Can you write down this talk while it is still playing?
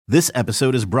This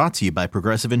episode is brought to you by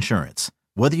Progressive Insurance.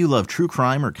 Whether you love true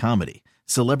crime or comedy,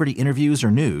 celebrity interviews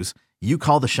or news, you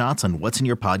call the shots on what's in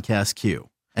your podcast queue.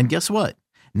 And guess what?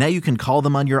 Now you can call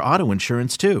them on your auto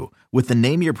insurance too with the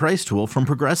Name Your Price tool from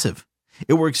Progressive.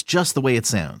 It works just the way it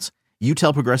sounds. You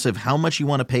tell Progressive how much you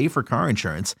want to pay for car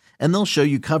insurance, and they'll show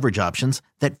you coverage options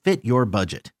that fit your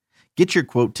budget. Get your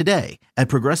quote today at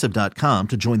Progressive.com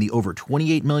to join the over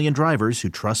 28 million drivers who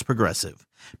trust Progressive.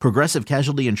 Progressive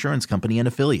Casualty Insurance Company and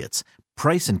Affiliates.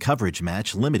 Price and coverage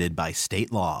match limited by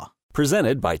state law.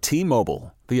 Presented by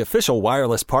T-Mobile, the official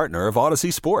wireless partner of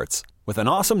Odyssey Sports. With an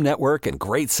awesome network and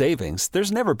great savings,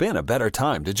 there's never been a better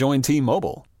time to join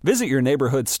T-Mobile. Visit your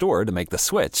neighborhood store to make the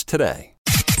switch today.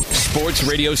 Sports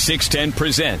Radio 610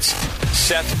 presents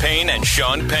Seth Payne and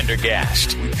Sean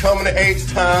Pendergast. We coming to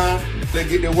H-Town. Let's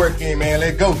get the work in, man.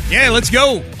 Let's go. Yeah, let's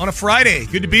go on a Friday.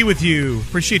 Good to be with you.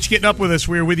 Appreciate you getting up with us.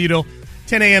 We were with you till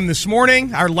 10 a.m. this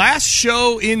morning. Our last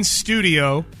show in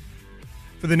studio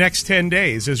for the next 10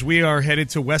 days as we are headed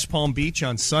to West Palm Beach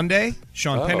on Sunday.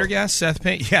 Sean Pendergast, Seth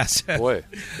Payne. Yes. Boy,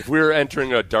 if we were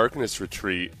entering a darkness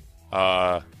retreat,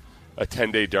 a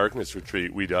 10-day darkness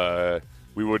retreat, we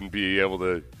wouldn't be able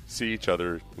to see each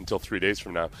other until 3 days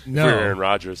from now. No. If we were Aaron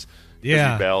Rodgers.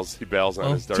 Yeah. He bails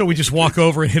on his darkness. So we just walk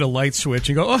over and hit a light switch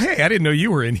and go, oh, hey, I didn't know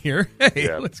you were in here. Hey,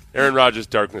 yeah. Aaron Rodgers'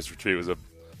 darkness retreat was a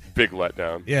big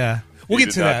letdown. Yeah. We'll get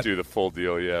to that. Not do the full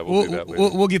deal. Yeah, we'll do that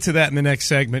later. We'll get to that in the next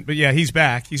segment. But, yeah, he's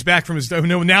back. He's back from his –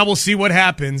 now we'll see what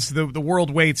happens. The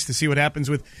world waits to see what happens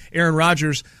with Aaron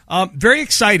Rodgers. Very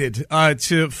excited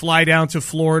to fly down to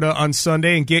Florida on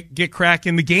Sunday and get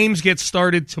cracking. The games get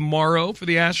started tomorrow for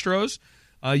the Astros.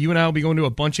 You and I will be going to a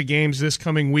bunch of games this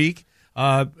coming week.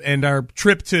 And our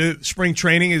trip to spring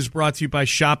training is brought to you by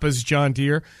Shoppa's John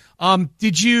Deere.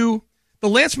 The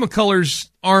Lance McCullers'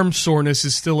 arm soreness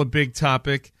is still a big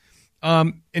topic.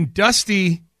 And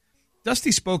Dusty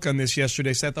spoke on this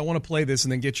yesterday, Seth. I want to play this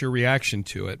and then get your reaction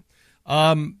to it.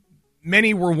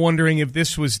 Many were wondering if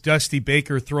this was Dusty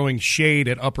Baker throwing shade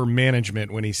at upper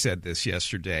management when he said this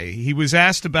yesterday. He was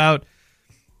asked about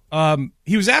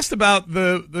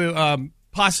the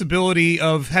possibility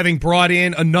of having brought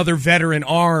in another veteran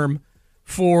arm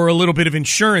for a little bit of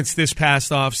insurance this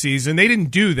past offseason. They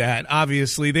didn't do that,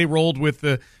 obviously. They rolled with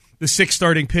the 6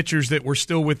 starting pitchers that were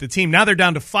still with the team. Now they're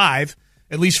down to 5,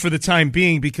 at least for the time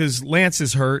being, because Lance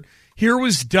is hurt. Here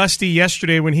was Dusty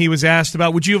yesterday when he was asked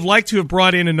about, would you have liked to have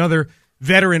brought in another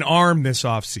veteran arm this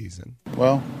offseason?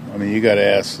 Well, I mean, you got to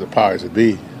ask the powers that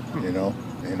be, you know,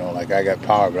 like I got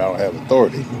power, but I don't have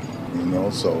authority,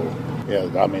 so...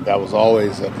 Yeah, I mean, that was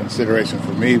always a consideration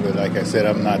for me, but like I said,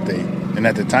 I'm not and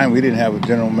at the time, we didn't have a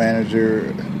general manager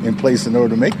in place in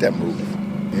order to make that move,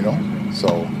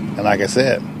 So, and like I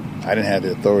said, I didn't have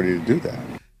the authority to do that.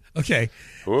 Okay.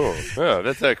 Cool. Yeah,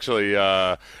 that's actually,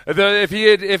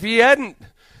 if he hadn't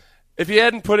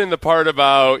put in the part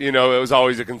about, it was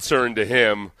always a concern to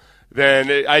him, then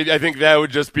I think that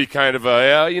would just be kind of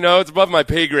it's above my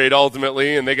pay grade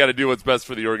ultimately, and they got to do what's best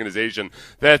for the organization.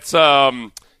 That's,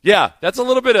 yeah, that's a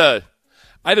little bit of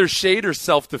either shade or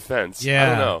self-defense. Yeah. I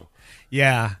don't know.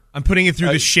 Yeah, I'm putting it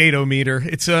through the Shade-O-meter.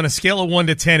 It's on a scale of 1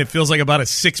 to 10. It feels like about a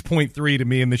 6.3 to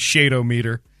me in the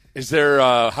Shade-O-meter. Is there?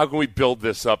 How can we build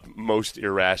this up most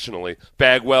irrationally?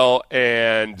 Bagwell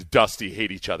and Dusty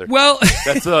hate each other. Well,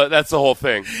 that's the whole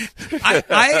thing.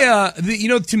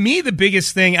 To me, the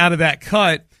biggest thing out of that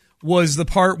cut was the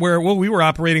part where, we were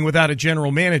operating without a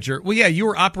general manager. Well, yeah, you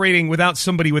were operating without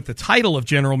somebody with the title of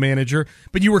general manager,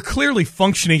 but you were clearly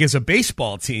functioning as a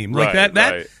baseball team. Like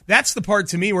right. That's the part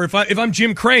to me where if I'm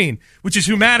Jim Crane, which is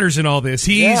who matters in all this,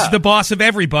 he's the boss of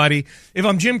everybody. If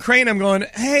I'm Jim Crane, I'm going,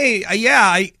 hey,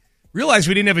 I realized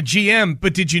we didn't have a GM,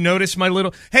 but did you notice my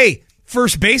little, hey,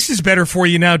 first base is better for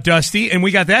you now, Dusty, and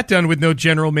we got that done with no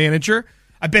general manager.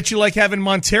 I bet you like having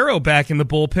Montero back in the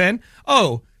bullpen.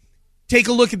 Oh, take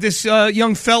a look at this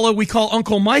young fella we call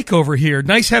Uncle Mike over here.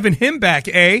 Nice having him back,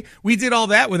 eh? We did all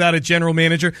that without a general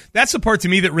manager. That's the part to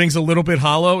me that rings a little bit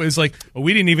hollow, is like,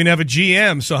 we didn't even have a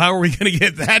GM, so how are we going to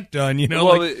get that done?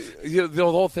 Well, the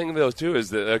whole thing, though, too,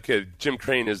 is that, Jim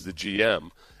Crane is the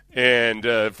GM,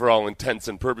 and for all intents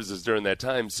and purposes during that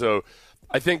time. So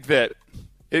I think that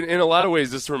in a lot of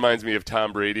ways, this reminds me of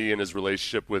Tom Brady and his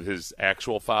relationship with his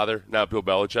actual father, not Bill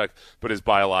Belichick, but his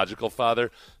biological father.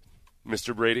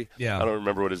 Mr. Brady. Yeah. I don't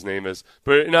remember what his name is.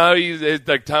 But no, he's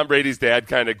like Tom Brady's dad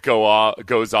kind of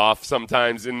goes off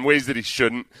sometimes in ways that he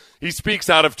shouldn't. He speaks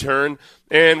out of turn.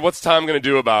 And what's Tom going to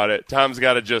do about it? Tom's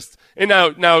got to just – and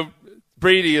now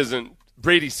Brady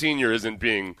Sr. isn't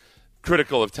being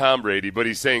critical of Tom Brady, but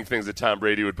he's saying things that Tom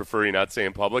Brady would prefer he not say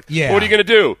in public. Yeah. What are you going to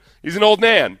do? He's an old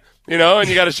man. and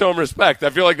you got to show him respect. I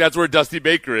feel like that's where Dusty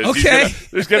Baker is. Okay.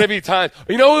 There's going to be times.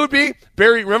 You know what it would be?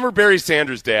 Remember Barry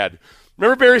Sanders' dad?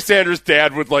 Remember Barry Sanders'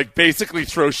 dad would basically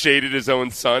throw shade at his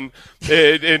own son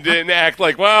and act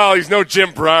like, well, he's no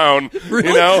Jim Brown,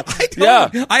 Really? I don't.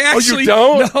 Yeah. I actually you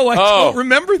don't? No, I don't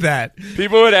remember that.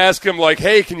 People would ask him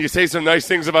hey, can you say some nice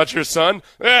things about your son?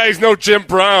 He's no Jim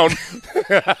Brown.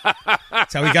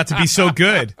 That's how he got to be so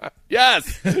good.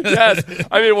 Yes.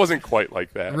 I mean, it wasn't quite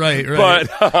like that. Right. But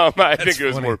I think it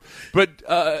was funny. more.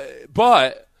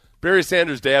 But Barry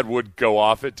Sanders' dad would go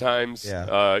off at times.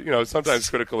 Yeah. Sometimes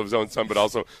critical of his own son, but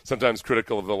also sometimes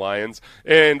critical of the Lions.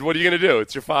 And what are you going to do?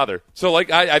 It's your father. So,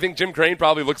 I think Jim Crane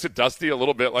probably looks at Dusty a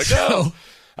little bit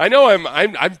I know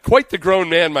I'm quite the grown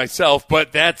man myself,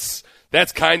 but that's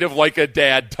kind of like a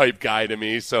dad type guy to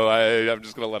me. So I'm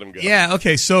just going to let him go. Yeah.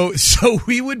 Okay. So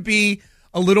we would be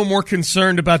a little more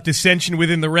concerned about dissension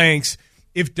within the ranks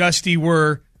if Dusty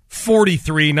were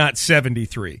 43, not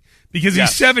 73, because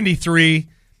he's 73.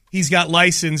 He's got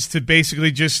license to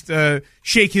basically just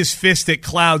shake his fist at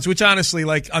clouds, which honestly,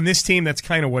 on this team, that's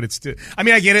kind of what it's doing. I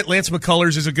mean, I get it. Lance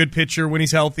McCullers is a good pitcher when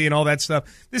he's healthy and all that stuff.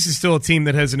 This is still a team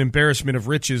that has an embarrassment of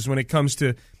riches when it comes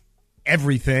to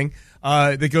everything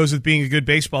that goes with being a good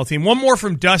baseball team. One more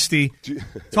from Dusty,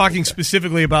 talking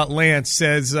specifically about Lance,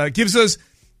 says, gives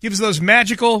those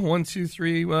magical 1, 2,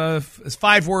 3,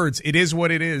 5 words. It is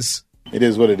what it is. It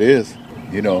is what it is.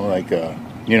 We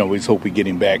just hope we get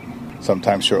him back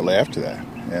sometime shortly after that,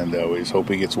 and we just hope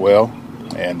he gets well.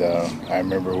 And I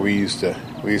remember we used to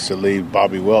leave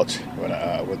Bobby Welch when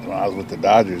I was with the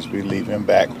Dodgers. We leave him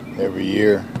back every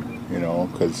year,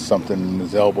 because something in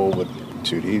his elbow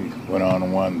he went on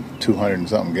and won 200 and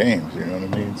something games. You know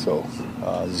what I mean? So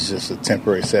it's just a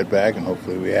temporary setback, and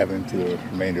hopefully we have him through the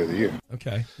remainder of the year.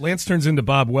 Okay, Lance turns into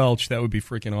Bob Welch. That would be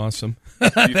freaking awesome.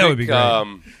 Would be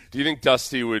great. Do you think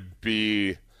Dusty would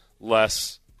be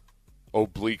less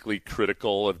obliquely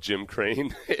critical of Jim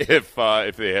Crane if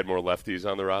they had more lefties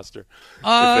on the roster?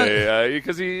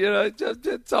 Because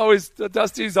it's always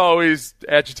Dusty's always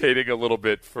agitating a little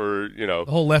bit for the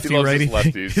whole lefty righty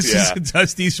lefties. This is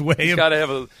Dusty's way. He's got to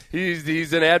have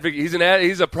he's an advocate.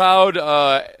 He's a proud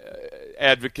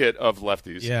advocate of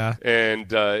lefties. Yeah, and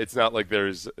it's not like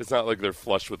they're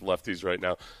flush with lefties right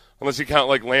now. Unless you count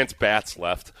Lance Batts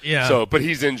left, but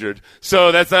he's injured,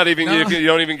 so that's not even. You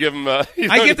don't even give him. I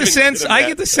get the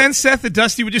sense, Seth, that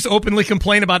Dusty would just openly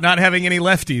complain about not having any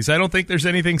lefties. I don't think there's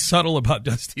anything subtle about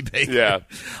Dusty Baker. Yeah.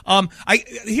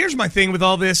 Here's my thing with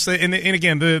all this, and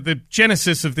again, the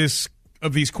genesis of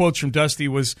these quotes from Dusty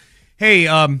was, hey,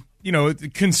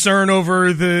 concern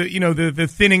over the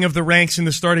thinning of the ranks in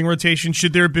the starting rotation.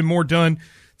 Should there have been more done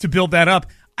to build that up?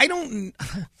 I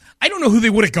don't know who they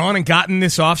would have gone and gotten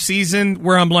this offseason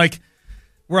where I'm like,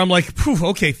 phew,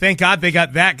 okay, thank God they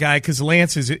got that guy, because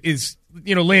Lance is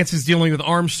dealing with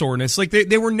arm soreness.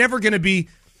 They were never going to be,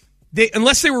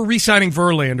 unless they were re-signing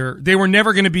Verlander, they were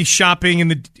never going to be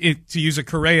shopping to use a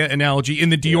Correa analogy, in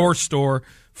the Dior store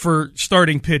for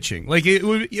starting pitching. It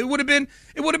would have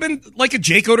been like a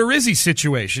Jake Odorizzi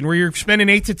situation where you're spending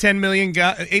 $8 to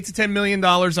 $10 million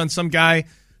on some guy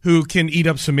who can eat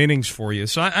up some innings for you.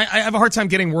 So I have a hard time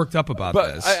getting worked up about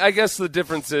this. I guess the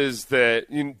difference is that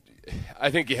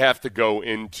I think you have to go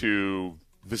into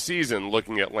the season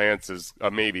looking at Lance as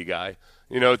a maybe guy.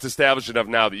 It's established enough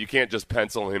now that you can't just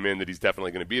pencil him in that he's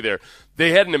definitely going to be there. They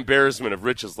had an embarrassment of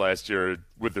riches last year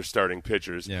with their starting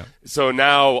pitchers. Yeah. So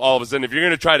now, all of a sudden, if you're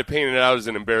going to try to paint it out as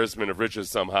an embarrassment of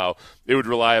riches somehow, it would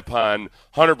rely upon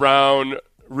Hunter Brown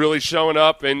really showing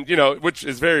up, and which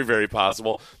is very, very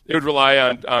possible. It would rely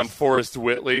on Forrest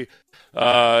Whitley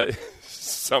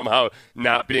somehow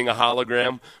not being a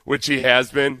hologram, which he has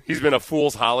been. He's been a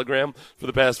fool's hologram for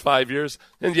the past 5 years,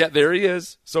 and yet there he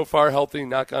is, so far healthy,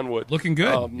 knock on wood. Looking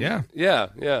good, Yeah.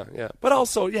 But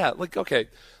also, okay,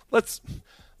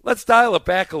 let's dial it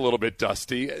back a little bit,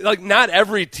 Dusty. Not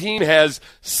every team has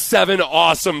 7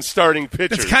 awesome starting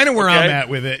pitchers. That's kind of where I'm at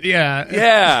with it. Yeah.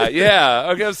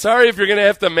 Okay, I'm sorry if you're going to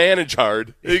have to manage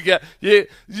hard. You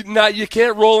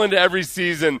can't roll into every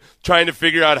season trying to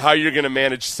figure out how you're going to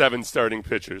manage 7 starting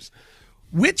pitchers.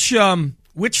 Which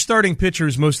starting pitcher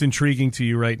is most intriguing to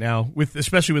you right now,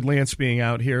 especially with Lance being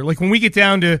out here? When we get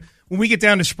down to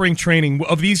spring training,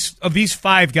 of these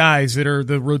 5 guys that are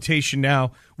the rotation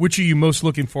now, which are you most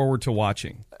looking forward to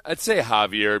watching? I'd say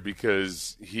Javier,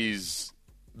 because he's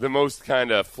the most kind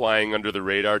of flying under the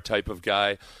radar type of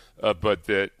guy, but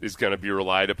that is going to be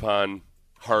relied upon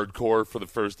hardcore for the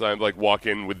first time, walk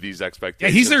in with these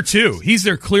expectations. Yeah, he's their 2. He's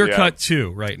their clear-cut 2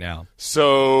 right now.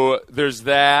 So there's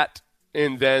that,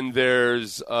 and then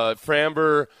there's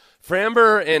Framber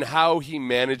and how he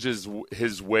manages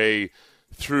his way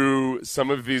through some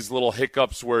of these little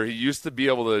hiccups where he used to be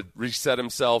able to reset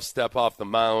himself, step off the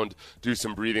mound, do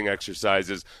some breathing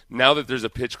exercises. Now that there's a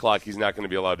pitch clock, he's not going to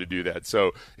be allowed to do that.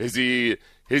 So is he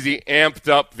amped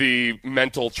up the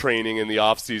mental training in the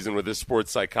offseason with his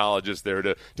sports psychologist there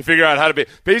to figure out how to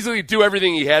basically do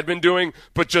everything he had been doing,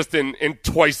 but just in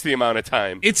twice the amount of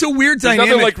time? It's a weird There's dynamic.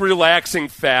 nothing like relaxing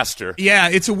faster. Yeah,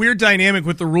 it's a weird dynamic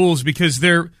with the rules because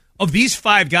of these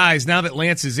 5 guys, now that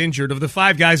Lance is injured, of the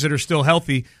 5 guys that are still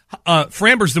healthy,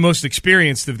 Framber's the most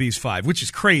experienced of these 5, which is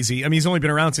crazy. I mean, he's only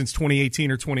been around since 2018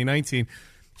 or 2019.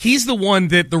 He's the one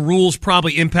that the rules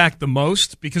probably impact the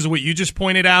most because of what you just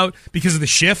pointed out, because of the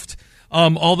shift,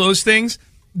 all those things.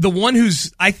 The one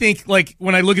who's, I think, like,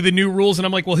 when I look at the new rules and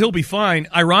I'm like, well, he'll be fine,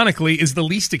 ironically, is the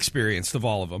least experienced of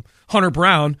all of them, Hunter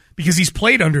Brown, because he's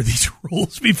played under these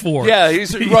rules before. Yeah,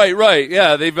 he's right.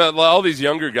 Yeah, they've all these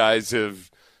younger guys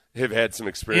have had some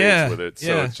experience with it,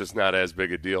 so it's just not as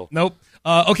big a deal. Nope.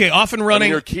 Okay, off and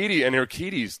running.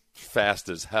 Urquidy's fast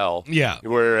as hell. Yeah.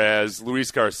 Whereas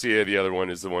Luis Garcia, the other one,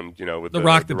 is the one, with the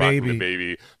Rock the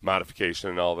Baby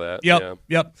modification and all that.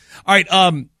 Yep. All right,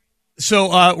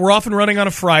 so we're off and running on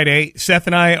a Friday. Seth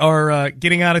and I are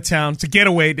getting out of town. It's a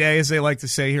getaway day, as they like to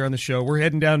say here on the show. We're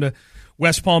heading down to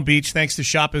West Palm Beach, thanks to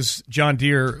Shoppa's John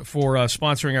Deere for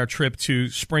sponsoring our trip to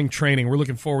spring training. We're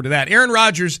looking forward to that. Aaron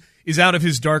Rodgers is out of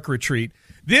his dark retreat.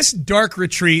 This dark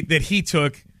retreat that he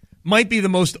took might be the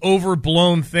most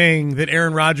overblown thing that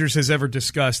Aaron Rodgers has ever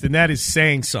discussed, and that is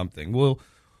saying something. We'll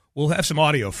have some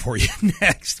audio for you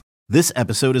next. This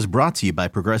episode is brought to you by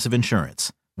Progressive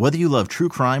Insurance. Whether you love true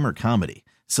crime or comedy,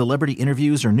 celebrity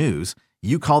interviews or news,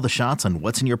 you call the shots on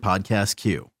what's in your podcast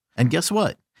queue. And guess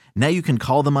what? Now you can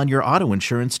call them on your auto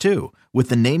insurance too with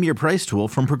the Name Your Price tool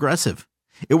from Progressive.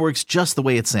 It works just the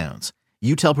way it sounds.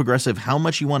 You tell Progressive how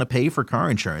much you want to pay for car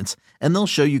insurance, and they'll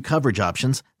show you coverage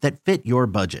options that fit your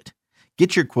budget.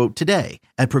 Get your quote today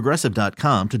at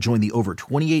Progressive.com to join the over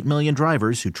 28 million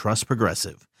drivers who trust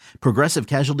Progressive. Progressive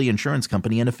Casualty Insurance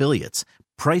Company and Affiliates.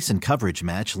 Price and coverage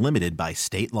match limited by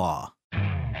state law.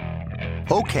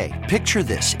 Okay, picture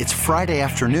this. It's Friday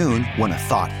afternoon when a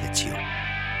thought hits you.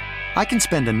 I can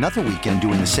spend another weekend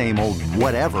doing the same old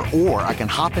whatever, or I can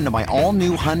hop into my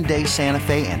all-new Hyundai Santa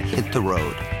Fe and hit the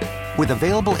road. With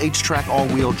available H-Track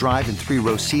all-wheel drive and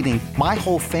 3-row seating, my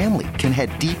whole family can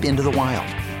head deep into the wild.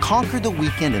 Conquer the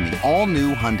weekend in the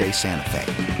all-new Hyundai Santa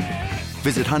Fe.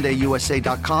 Visit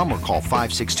HyundaiUSA.com or call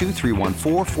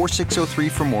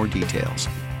 562-314-4603 for more details.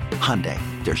 Hyundai,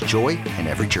 there's joy in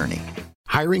every journey.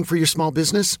 Hiring for your small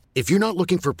business? If you're not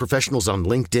looking for professionals on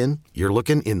LinkedIn, you're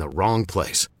looking in the wrong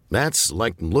place. That's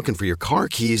like looking for your car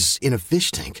keys in a fish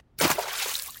tank.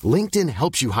 LinkedIn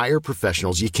helps you hire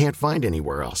professionals you can't find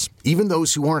anywhere else, even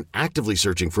those who aren't actively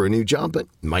searching for a new job but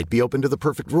might be open to the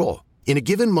perfect role. In a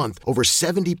given month, over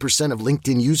 70% of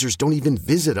LinkedIn users don't even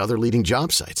visit other leading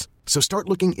job sites. So start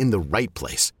looking in the right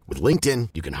place. With LinkedIn,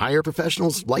 you can hire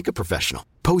professionals like a professional.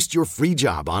 Post your free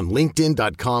job on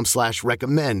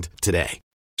linkedin.com/recommend today.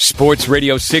 Sports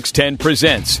Radio 610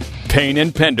 presents Payne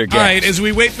and Pendergast. All right, as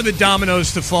we wait for the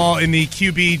dominoes to fall in the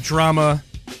QB drama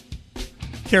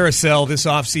carousel this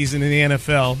offseason in the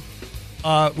NFL,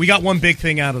 we got one big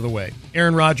thing out of the way.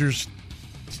 Aaron Rodgers'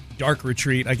 dark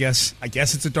retreat, I guess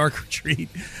it's a dark retreat.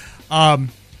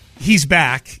 He's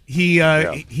back. He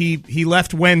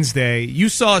left Wednesday. You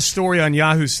saw a story on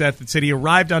Yahoo, Seth, that said he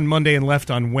arrived on Monday and left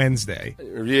on Wednesday.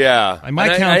 Yeah. I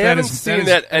might count I that haven't as seen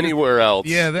that anywhere else.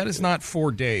 Yeah, that is not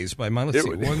 4 days by my. Let's see,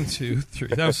 1, 2, 3.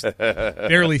 That was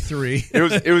barely 3.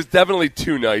 It was definitely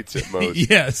 2 nights at most.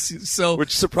 Yes. So,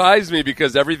 which surprised me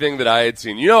because everything that I had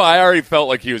seen, I already felt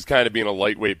like he was kind of being a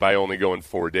lightweight by only going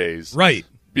 4 days. Right.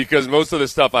 Because most of the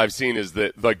stuff I've seen is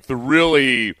that like the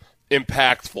really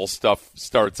impactful stuff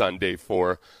starts on day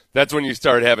 4. That's when you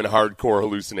start having hardcore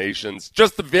hallucinations.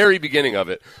 Just the very beginning of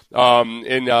it,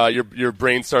 and your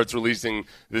brain starts releasing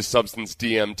this substance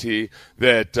DMT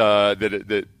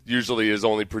that usually is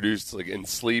only produced like in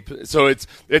sleep. So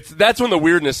that's when the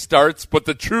weirdness starts. But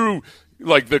the true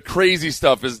the crazy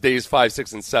stuff is days 5,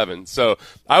 6, and 7. So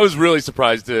I was really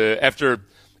surprised after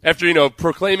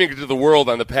proclaiming to the world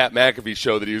on the Pat McAfee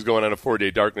show that he was going on a 4-day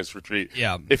darkness retreat.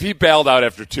 Yeah. If he bailed out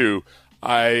after 2,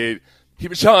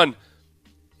 Sean,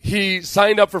 he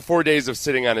signed up for 4 days of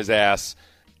sitting on his ass.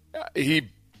 He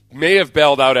may have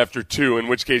bailed out after 2, in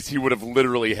which case he would have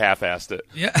literally half-assed it.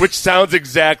 Yeah. Which sounds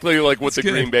exactly like what That's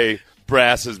the good. Green Bay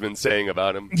brass has been saying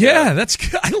about him. Yeah, that's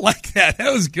good. I like that.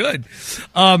 That was good.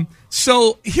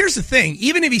 So here's the thing.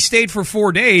 Even if he stayed for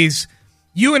 4 days,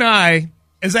 you and I,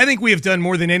 as I think we have done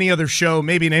more than any other show,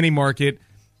 maybe in any market,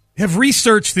 have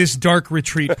researched this dark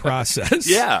retreat process.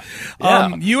 Yeah.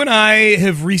 You and I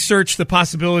have researched the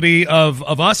possibility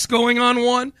of us going on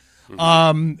one.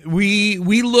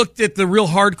 We looked at the real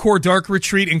hardcore dark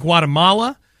retreat in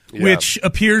Guatemala, which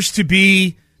appears to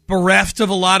be bereft of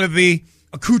a lot of the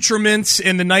accoutrements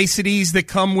and the niceties that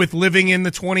come with living in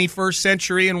the 21st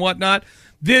century and whatnot.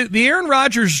 The Aaron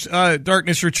Rodgers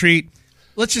darkness retreat,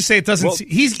 let's just say it doesn't.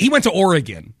 He went to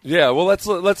Oregon. Yeah, well, let's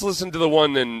listen to the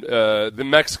one in the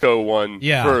Mexico one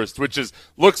first, which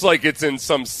looks like it's in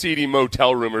some seedy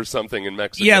motel room or something in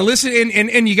Mexico. Yeah, listen,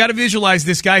 and you got to visualize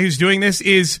this guy who's doing this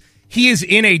he is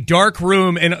in a dark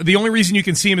room, and the only reason you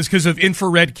can see him is because of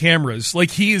infrared cameras.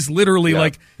 Like, he is literally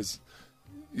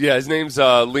his name's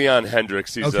Leon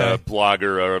Hendricks. He's a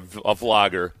blogger or a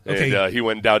vlogger, and he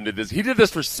went down and did this. He did this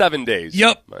for 7 days.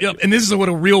 Yep, and this is what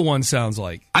a real one sounds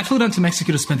like. I flew down to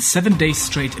Mexico to spend 7 days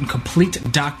straight in complete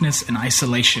darkness and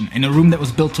isolation in a room that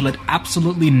was built to let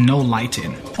absolutely no light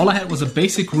in. All I had was a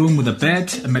basic room with a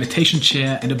bed, a meditation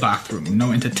chair, and a bathroom.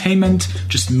 No entertainment,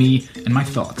 just me and my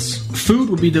thoughts. Food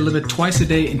would be delivered twice a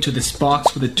day into this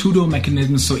box with a two-door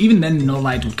mechanism, so even then no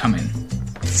light would come in.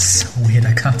 It's so weird,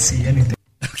 I can't see anything.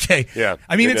 Okay. Yeah.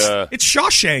 I mean, it's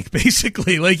Shawshank,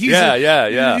 basically. Like he's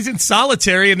He's in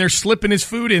solitary, and they're slipping his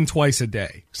food in twice a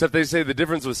day. Except they say the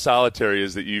difference with solitary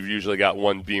is that you've usually got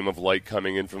one beam of light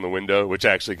coming in from the window, which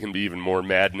actually can be even more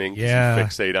maddening. Yeah. You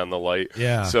fixate on the light.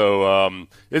 Yeah. So,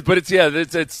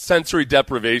 it's sensory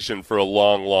deprivation for a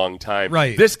long, long time.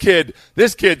 Right. This kid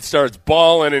starts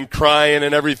bawling and crying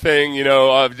and everything. You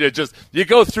know, you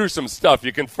go through some stuff.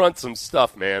 You confront some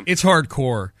stuff, man. It's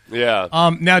hardcore. Yeah.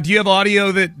 Now, do you have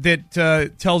audio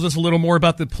that tells us a little more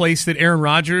about the place that Aaron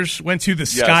Rodgers went to, the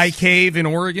Sky Cave in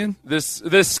Oregon? This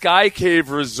Sky Cave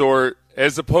resort,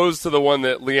 as opposed to the one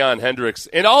that Leon Hendricks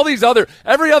and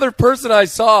every other person I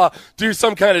saw do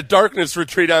some kind of darkness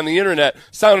retreat on the internet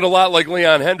sounded a lot like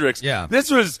Leon Hendricks. Yeah. This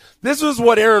was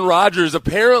what Aaron Rodgers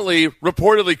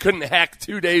reportedly couldn't hack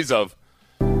 2 days of.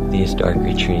 These dark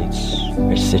retreats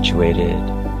are situated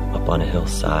up on a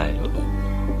hillside.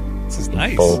 This is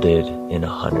nice. Folded in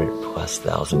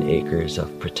 100,000+ acres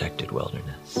of protected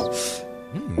wilderness.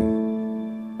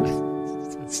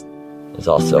 There's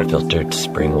also filtered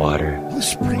spring water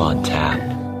on tap.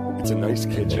 It's a nice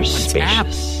kitchen. They're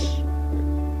spacious,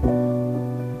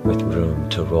 with room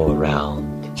to roll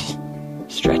around,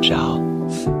 stretch out.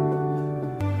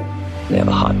 They have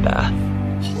a hot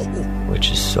bath, which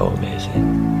is so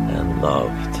amazing and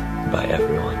loved by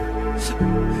everyone.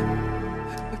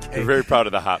 We're very proud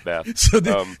of the hot bath. So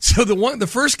the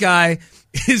first guy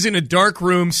is in a dark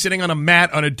room sitting on a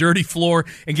mat on a dirty floor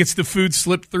and gets the food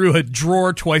slipped through a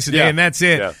drawer twice a day, and that's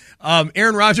it. Yeah.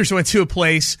 Aaron Rodgers went to a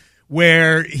place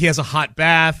where he has a hot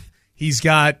bath. He's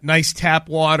got nice tap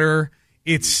water.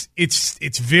 It's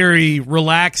very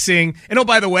relaxing. And oh,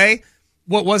 by the way,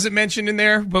 what wasn't mentioned in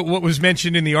there, but what was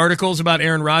mentioned in the articles about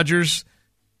Aaron Rodgers'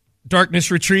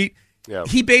 darkness retreat,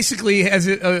 he basically has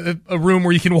a room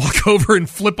where you can walk over and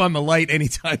flip on the light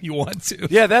anytime you want to.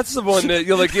 Yeah, that's the one that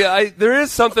you're like, there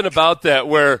is something about that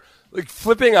where like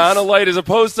flipping on a light as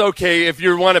opposed to, okay, if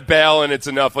you want to bail and it's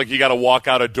enough, like you got to walk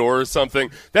out a door or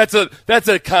something, that's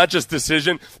a conscious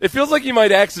decision. It feels like you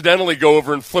might accidentally go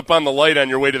over and flip on the light on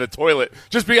your way to the toilet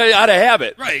just because out of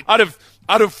habit. Right.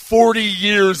 Out of 40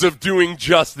 years of doing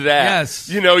just that. Yes.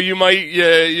 You know, you might,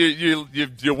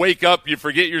 you wake up, you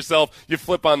forget yourself, you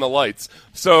flip on the lights.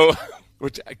 So,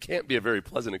 which can't be a very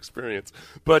pleasant experience.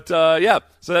 But,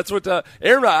 so that's what,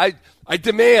 Aaron, I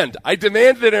demand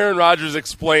that Aaron Rodgers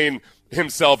explain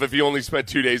himself if he only spent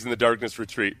 2 days in the darkness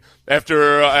retreat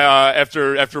after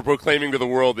proclaiming to the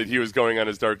world that he was going on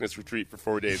his darkness retreat for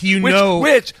 4 days.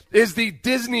 Which is the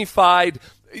Disney-fied,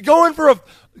 going for a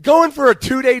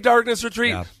 2-day darkness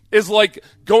retreat is like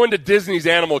going to Disney's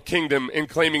Animal Kingdom and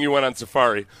claiming you went on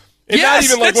safari. And not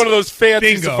even like one of those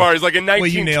fancy safaris, like a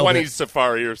 1920s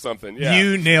safari or something. Yeah.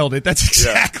 You nailed it. That's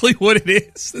exactly what it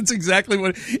is. That's exactly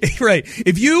what right.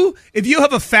 If you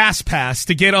have a fast pass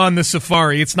to get on the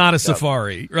safari, it's not a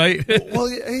safari, right? Well,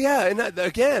 yeah, and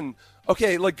again,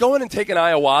 okay, like going and taking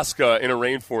ayahuasca in a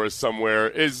rainforest somewhere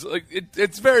is like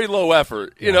it's very low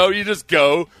effort. You know, you just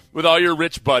go with all your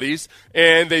rich buddies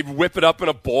and they whip it up in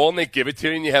a bowl and they give it to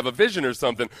you and you have a vision or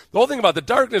something. The whole thing about the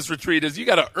darkness retreat is you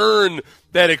got to earn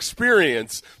that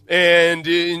experience and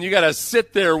you got to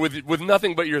sit there with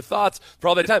nothing but your thoughts for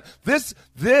all that time. This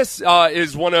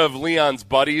is one of Leon's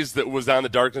buddies that was on the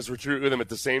darkness retreat with him at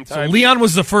the same time. So Leon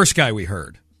was the first guy we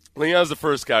heard. Leon's the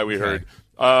first guy we heard.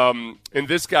 And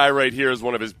this guy right here is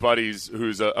one of his buddies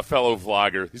who's a fellow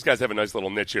vlogger. These guys have a nice little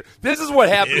niche here. This is what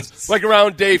happens like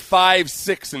around day 5,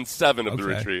 6, and 7 of the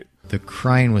retreat. The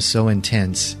crying was so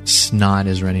intense, snot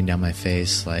is running down my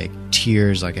face, like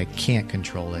tears, like I can't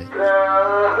control it.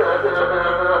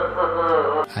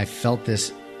 I felt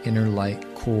this inner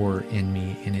light core in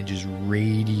me, and it just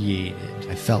radiated.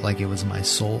 I felt like it was my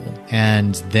soul.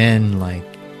 And then, like,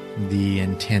 the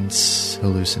intense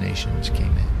hallucinations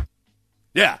came in.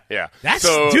 Yeah. That's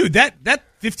dude. That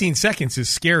 15 seconds is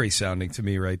scary sounding to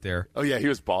me right there. Oh yeah, he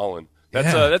was balling.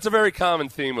 That's a very common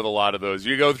theme with a lot of those.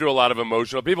 You go through a lot of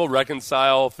emotional. People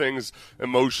reconcile things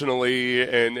emotionally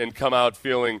and come out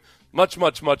feeling much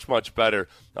better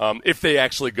if they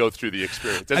actually go through the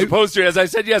experience. As opposed to, as I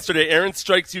said yesterday, Aaron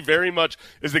strikes you very much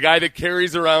as the guy that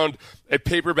carries around a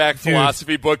paperback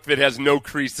philosophy book that has no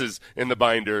creases in the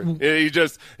binder.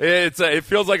 It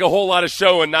feels like a whole lot of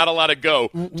show and not a lot of go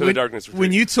to the Darkness Retreat.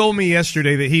 When you told me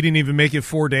yesterday that he didn't even make it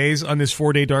 4 days on this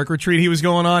 4-day dark retreat he was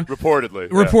going on,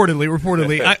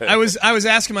 reportedly, I was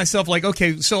asking myself, like,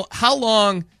 okay, so how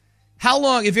long,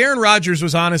 if Aaron Rodgers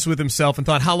was honest with himself and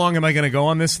thought, how long am I going to go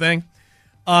on this thing?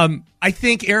 I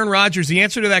think Aaron Rodgers, the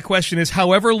answer to that question is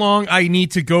however long I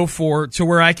need to go for to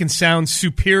where I can sound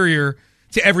superior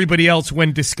to everybody else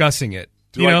when discussing it.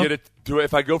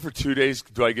 If I go for 2 days,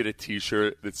 do I get a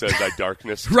T-shirt that says "I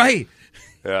darkness"? Right.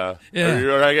 Yeah.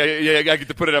 Or I get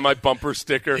to put it on my bumper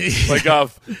sticker, like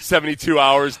 72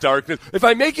 hours darkness. If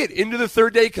I make it into the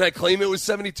third day, can I claim it was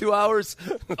 72 hours?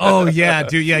 Oh yeah,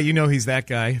 dude. Yeah, you know he's that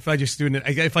guy.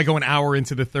 If I go an hour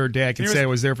into the third day, I can say I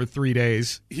was there for 3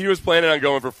 days. He was planning on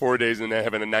going for 4 days and then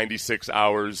having a 96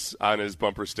 hours on his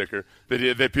bumper sticker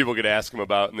that people could ask him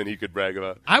about and then he could brag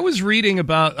about. I was reading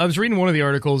one of the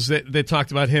articles that talked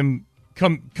about him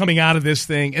coming out of this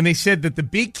thing, and they said that the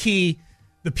big key.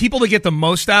 The people that get the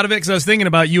most out of it, because I was thinking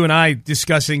about you and I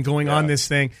discussing going on this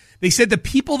thing, they said the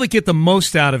people that get the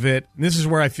most out of it, and this is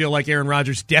where I feel like Aaron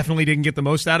Rodgers definitely didn't get the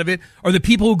most out of it, are the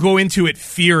people who go into it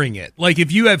fearing it. Like,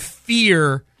 if you have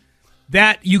fear,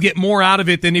 that you get more out of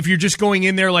it than if you're just going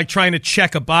in there like trying to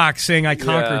check a box saying, I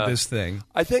conquered this thing.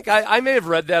 I think I may have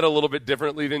read that a little bit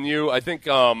differently than you. I think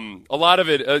a lot of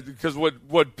it, because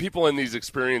what people in these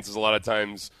experiences a lot of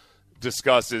times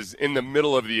discuss is in the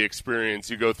middle of the experience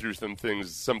you go through some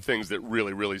things that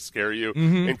really, really scare you,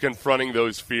 and confronting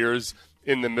those fears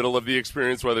in the middle of the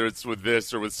experience, whether it's with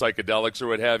this or with psychedelics or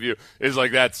what have you, is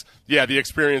like the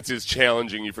experience is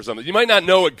challenging you for something. You might not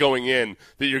know it going in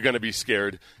that you're going to be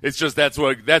scared. It's just that's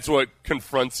what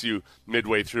confronts you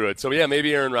midway through it. So yeah,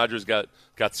 maybe Aaron Rodgers got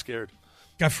scared.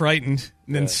 Got frightened.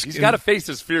 And then he's got to face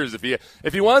his fears if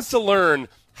he wants to learn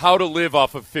how to live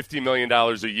off of $50 million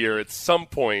a year at some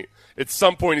point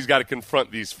he's got to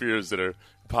confront these fears that are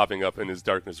popping up in his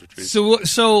darkness retreat. So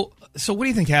what do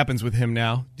you think happens with him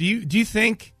now? Do you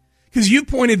think, because you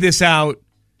pointed this out,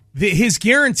 his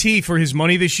guarantee for his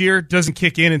money this year doesn't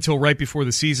kick in until right before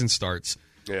the season starts,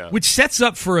 which sets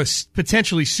up for a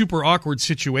potentially super awkward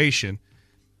situation,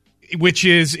 which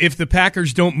is if the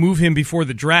Packers don't move him before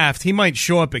the draft, he might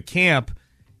show up at camp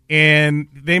and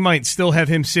they might still have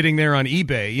him sitting there on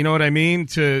eBay. You know what I mean?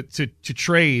 To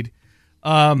trade.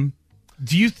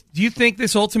 Do you think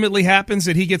this ultimately happens,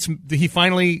 that they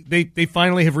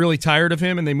finally have really tired of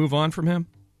him and they move on from him?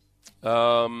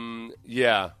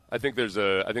 Yeah, I think there's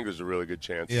a really good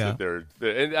chance that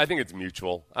and I think it's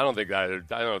mutual. I don't think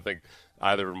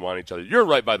either of them want each other. You're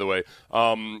right, by the way.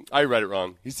 I read it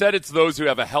wrong. He said it's those who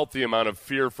have a healthy amount of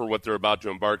fear for what they're about to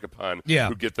embark upon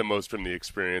who get the most from the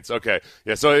experience. Okay.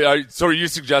 Yeah, so are you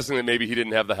suggesting that maybe he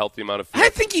didn't have the healthy amount of fear? I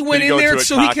think he went in there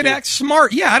so he could act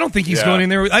smart. Yeah, I don't think he's going in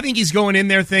there. I think he's going in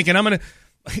there thinking, I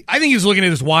think he was looking at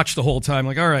his watch the whole time,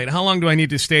 like, all right, how long do I need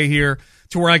to stay here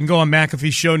to where I can go on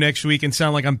McAfee's show next week and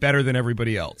sound like I'm better than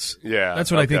everybody else? Yeah.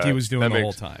 That's what I think he was doing the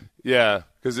whole time. Yeah.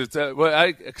 Because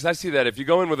I see that if you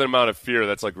go in with an amount of fear,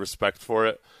 that's like respect for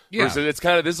it. Yeah. It's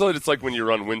kind of it's like when you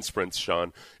run wind sprints,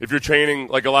 Sean. If you're training,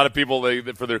 like a lot of people,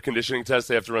 for their conditioning tests,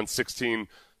 they have to run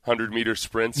 1,600-meter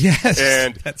sprints. Yes,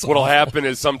 and what'll happen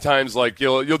is sometimes like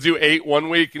you'll do 8 1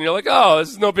 week, and you're like, oh, this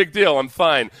is no big deal, I'm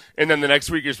fine. And then the next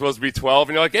week you're supposed to be 12,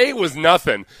 and you're like, 8 was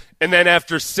nothing. And then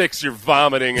after 6, you're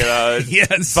vomiting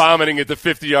and vomiting at the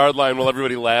 50-yard line while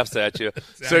everybody laughs at you.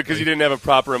 Exactly. So because you didn't have a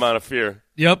proper amount of fear.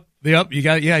 Yep. You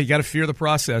got to fear the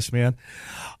process, man.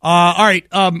 All right.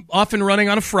 Off and running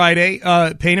on a Friday.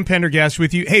 Payne and Pendergast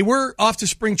with you. Hey, we're off to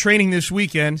spring training this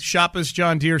weekend. Shoppa's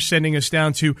John Deere sending us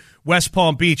down to West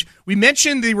Palm Beach. We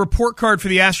mentioned the report card for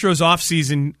the Astros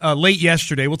offseason late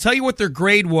yesterday. We'll tell you what their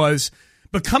grade was.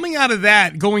 But coming out of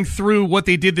that, going through what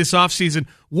they did this offseason,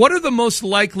 what are the most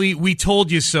likely we told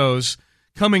you so's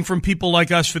coming from people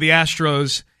like us for the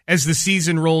Astros as the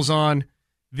season rolls on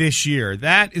this year?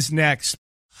 That is next.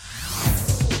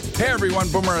 Hey everyone,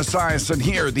 Boomer Esiason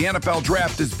here. The NFL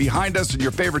Draft is behind us and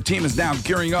your favorite team is now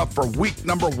gearing up for week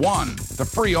number 1. The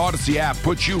free Odyssey app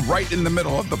puts you right in the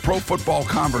middle of the pro football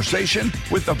conversation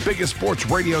with the biggest sports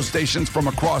radio stations from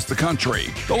across the country.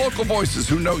 The local voices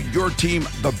who know your team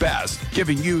the best,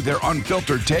 giving you their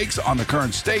unfiltered takes on the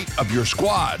current state of your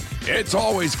squad. It's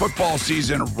always football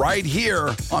season right here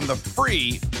on the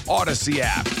free Odyssey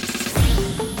app.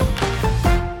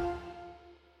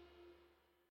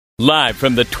 Live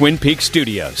from the Twin Peaks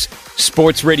studios,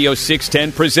 Sports Radio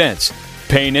 610 presents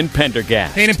Payne and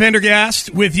Pendergast. Payne and Pendergast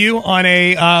with you on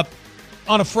a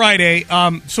Friday.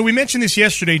 So we mentioned this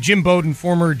yesterday. Jim Bowden,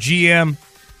 former GM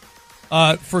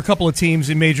for a couple of teams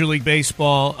in Major League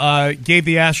Baseball, gave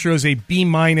the Astros a B-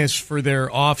 for their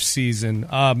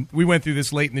offseason. We went through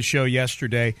this late in the show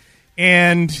yesterday,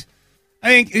 and I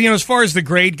think, as far as the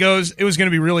grade goes, it was going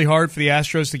to be really hard for the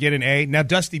Astros to get an A. Now,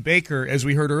 Dusty Baker, as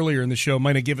we heard earlier in the show,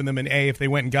 might have given them an A if they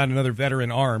went and got another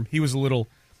veteran arm. He was a little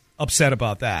upset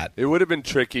about that. It would have been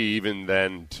tricky even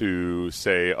then to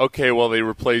say, okay, well, they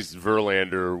replaced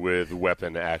Verlander with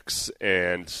Weapon X,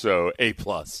 and so A+.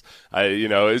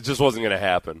 It just wasn't going to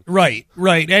happen. Right.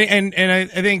 And I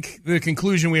think the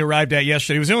conclusion we arrived at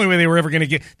yesterday was the only way they were ever going to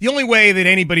get – the only way that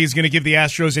anybody is going to give the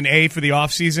Astros an A for the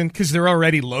offseason, because they're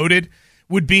already loaded,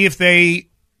 would be if they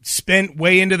spent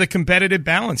way into the competitive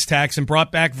balance tax and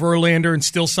brought back Verlander and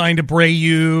still signed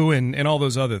Abreu and all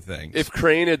those other things. If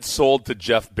Crane had sold to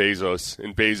Jeff Bezos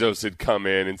and Bezos had come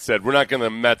in and said, we're not going to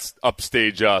Mets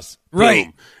upstage us, right?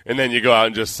 Boom, and then you go out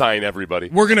and just sign everybody.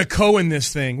 We're going to Cohen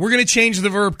this thing. We're going to change the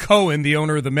verb Cohen, the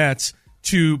owner of the Mets,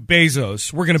 to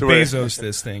Bezos. We're going to Bezos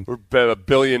this thing. We're $1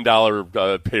 billion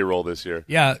payroll this year.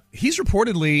 Yeah, he's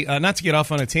reportedly, not to get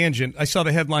off on a tangent, I saw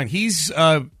the headline, he's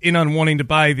in on wanting to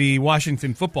buy the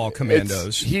Washington Football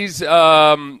Commandos. He's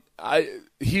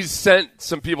sent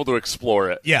some people to explore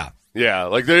it. Yeah,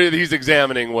 like he's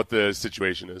examining what the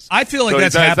situation is. I feel like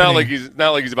that's happening. It's not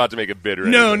like he's about to make a bid or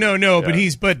anything. No. Yeah.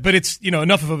 But it's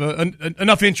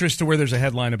enough interest to where there's a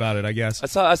headline about it, I guess.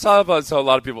 I saw a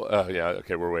lot of people.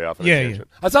 Okay, we're way off on a tangent.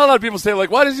 I saw a lot of people say,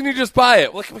 like, why doesn't he just buy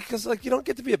it? Because you don't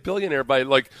get to be a billionaire by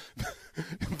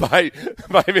by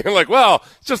being like, well,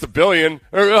 it's just $1 billion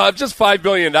or just $5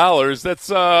 billion. That's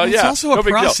it's also a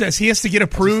process. He has to get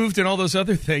approved and all those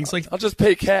other things. Like, I'll just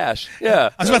pay cash.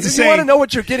 Yeah, I was about to say, you want to know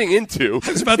what you're getting into.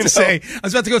 I was about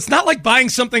to go. It's not like buying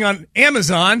something on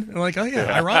Amazon. I'm like, oh yeah,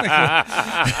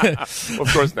 ironically. Well,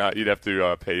 of course not. You'd have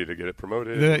to pay to get it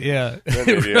promoted. Then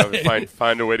maybe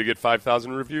find a way to get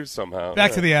 5,000 reviews somehow.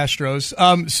 Back to the Astros.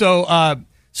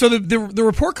 So the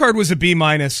report card was a B-.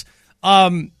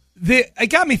 It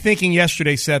got me thinking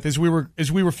yesterday, Seth, as we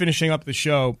were finishing up the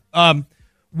show.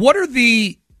 What are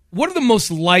the most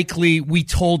likely we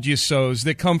told you so's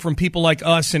that come from people like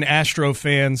us and Astro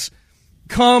fans?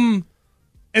 Come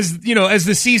as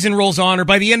the season rolls on, or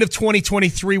by the end of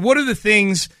 2023, what are the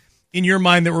things in your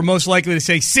mind that we're most likely to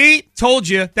say? See, told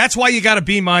you. That's why you got a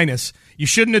B-. You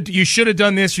should have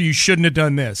done this, or you shouldn't have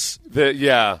done this.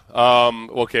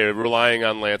 Okay, relying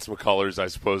on Lance McCullers, I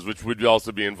suppose, which would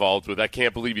also be involved with. I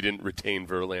can't believe you didn't retain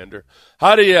Verlander.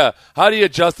 How do you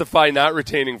justify not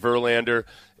retaining Verlander?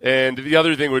 And the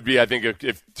other thing would be, I think,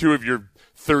 if two of your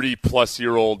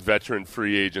 30-plus-year-old veteran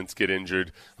free agents get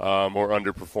injured or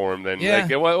underperform, then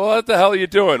what the hell are you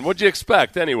doing? What'd you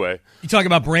expect anyway? You talking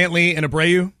about Brantley and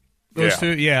Abreu? Those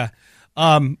two? Yeah.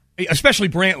 Especially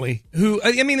Brantley, who,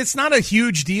 it's not a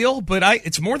huge deal, but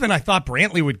it's more than I thought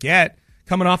Brantley would get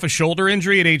coming off a shoulder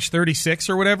injury at age 36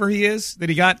 or whatever he is, that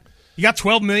he got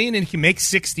 $12 million and he can make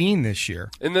 16 this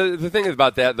year. And the thing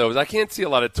about that, though, is I can't see a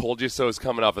lot of told you so's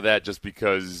coming off of that just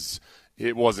because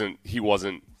he wasn't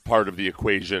part of the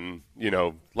equation,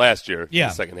 last year in the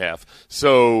second half.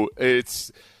 So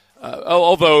it's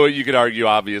although you could argue,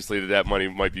 obviously, that money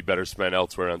might be better spent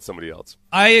elsewhere on somebody else.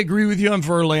 I agree with you on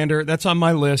Verlander. That's on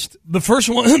my list. The first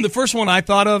one I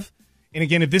thought of, and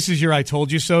again, if this is your I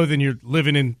told you so, then you're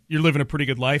living a pretty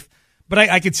good life. But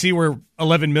I could see where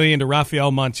 $11 million to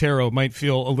Rafael Montero might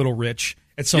feel a little rich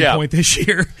at some point this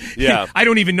year. Yeah. I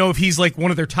don't even know if he's like one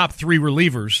of their top 3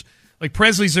 relievers. Like,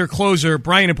 Presley's their closer.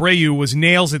 Brian Abreu was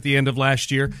nails at the end of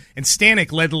last year, and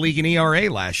Stanek led the league in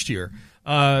ERA last year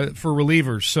for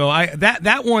relievers. So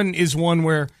that one is one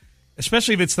where,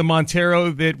 especially if it's the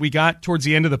Montero that we got towards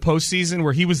the end of the postseason,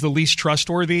 where he was the least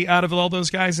trustworthy out of all those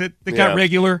guys that got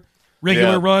regular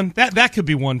run, that could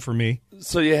be one for me.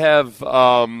 So you have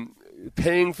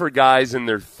paying for guys in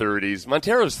their 30s.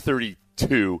 Montero's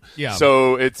 32. Yeah.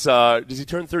 So it's does he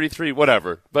turn 33?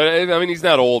 Whatever. But he's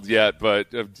not old yet, but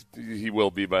he will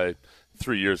be by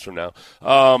 3 years from now.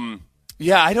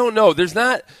 I don't know.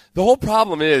 The whole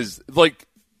problem is, like,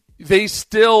 they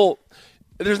still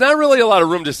there's not really a lot of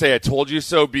room to say I told you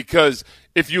so, because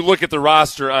if you look at the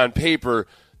roster on paper,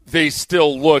 they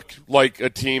still look like a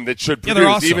team that should produce,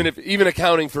 awesome. even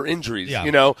accounting for injuries. Yeah.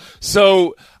 You know,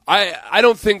 so I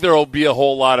don't think there will be a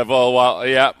whole lot of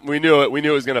we knew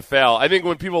it was going to fail. I think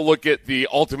when people look at the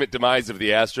ultimate demise of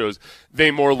the Astros,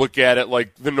 they more look at it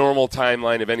like the normal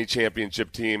timeline of any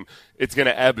championship team. It's going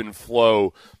to ebb and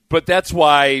flow. But that's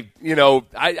why, you know,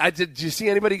 did you see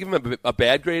anybody give him a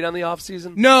bad grade on the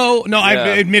offseason? No. Yeah. I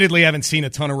admittedly haven't seen a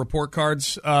ton of report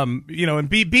cards. You know, and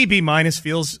B minus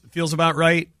feels about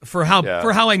right for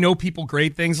how I know people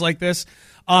grade things like this.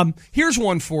 Here's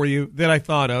one for you that I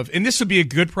thought of, and this would be a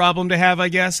good problem to have, I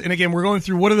guess. And again, we're going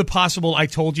through what are the possible I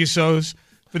told you so's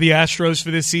for the Astros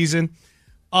for this season.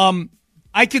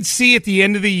 I could see at the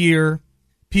end of the year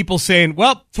people saying,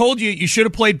 well, told you should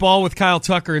have played ball with Kyle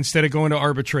Tucker instead of going to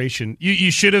arbitration.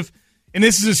 You should have, and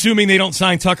this is assuming they don't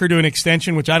sign Tucker to an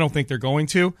extension, which I don't think they're going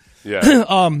to. Yeah.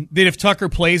 That if Tucker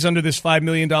plays under this $5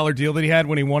 million deal that he had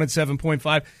when he wanted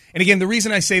 7.5, and again, the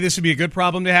reason I say this would be a good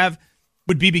problem to have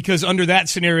would be because under that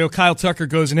scenario, Kyle Tucker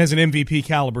goes and has an MVP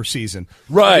caliber season.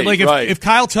 Right. Like if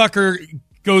Kyle Tucker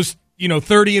goes,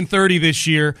 30-30 this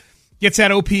year, gets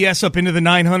that OPS up into the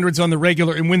 900s on the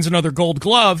regular and wins another Gold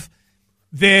Glove,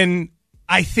 then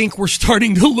I think we're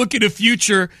starting to look at a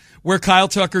future where Kyle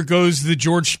Tucker goes the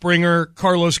George Springer,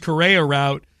 Carlos Correa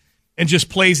route and just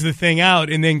plays the thing out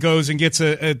and then goes and gets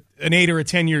an 8 or a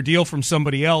 10-year deal from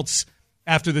somebody else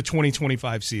after the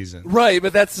 2025 season. Right,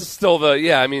 but that's still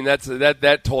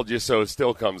that told you so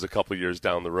still comes a couple years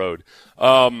down the road.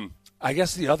 I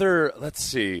guess the other, let's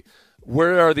see,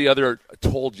 where are the other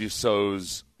told you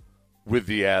so's with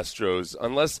the Astros?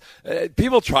 Unless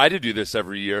people try to do this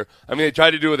every year. I mean, they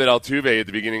tried to do it with Altuve at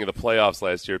the beginning of the playoffs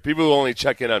last year. People who only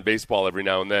check in on baseball every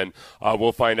now and then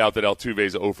will find out that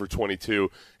Altuve's 0 for 22,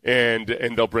 and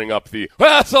they'll bring up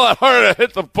it's a lot harder to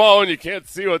hit the ball and you can't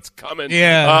see what's coming.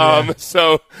 Yeah.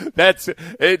 So that's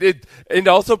it. And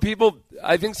also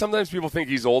I think sometimes people think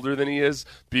he's older than he is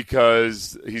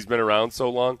because he's been around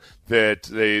so long that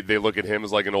they look at him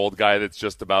as like an old guy that's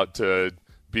just about to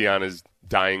be on his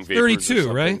dying vapors.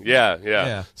 32, right?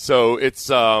 Yeah. So it's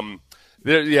so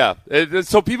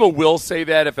people will say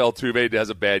that if Altuve has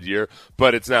a bad year,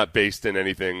 but it's not based in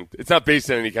anything. It's not based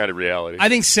in any kind of reality. I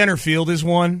think center field is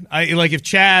one.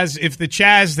 If the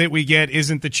Chaz that we get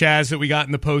isn't the Chaz that we got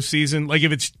in the postseason, like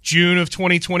if it's June of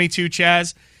 2022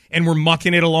 Chaz and we're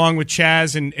mucking it along with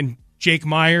Chaz and Jake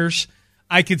Myers,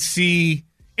 I could see,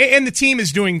 and the team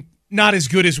is doing not as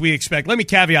good as we expect. Let me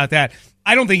caveat that.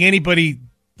 I don't think anybody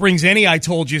brings any I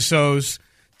told you so's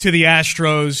to the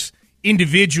Astros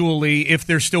individually if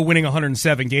they're still winning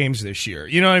 107 games this year.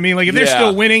 You know what I mean? Like if they're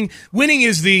still winning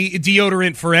is the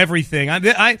deodorant for everything.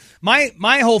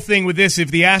 My whole thing with this,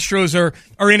 if the Astros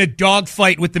are in a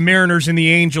dogfight with the Mariners and the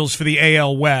Angels for the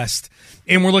AL West,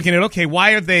 and we're looking at, okay,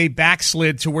 why are they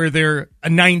backslid to where they're a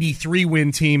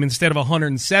 93-win team instead of a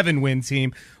 107-win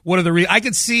team? What are the I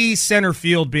could see center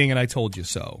field being an I told you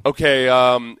so. Okay,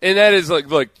 and that is look,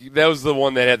 that was the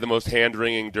one that had the most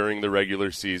hand-wringing during the regular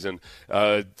season,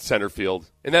 center field.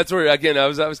 And that's where, again, I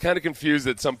was kind of confused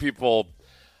that some people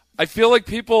 – I feel like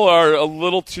people are a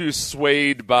little too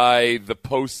swayed by the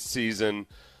postseason,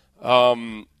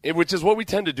 which is what we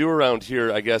tend to do around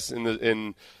here, I guess,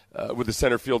 with the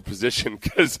center field position,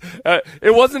 because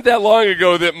it wasn't that long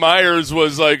ago that Myers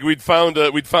was like we'd found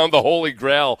the holy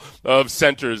grail of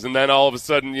centers, and then all of a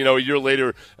sudden, a year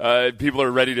later, people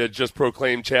are ready to just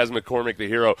proclaim Chas McCormick the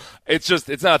hero.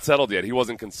 It's not settled yet. He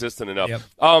wasn't consistent enough. Yep.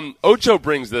 Ocho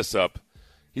brings this up.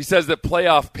 He says that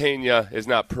playoff Pena is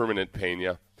not permanent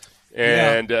Pena,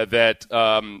 and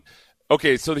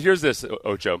okay. So here's this,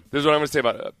 Ocho. This is what I'm going to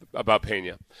say about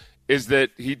Pena, is that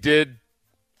he did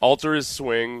alter his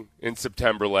swing in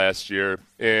September last year,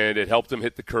 and it helped him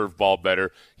hit the curveball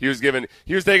better. He was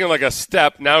taking like a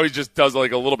step. Now he just does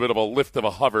like a little bit of a lift of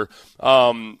a hover,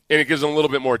 and it gives him a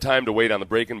little bit more time to wait on the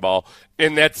breaking ball,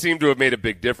 and that seemed to have made a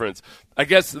big difference. I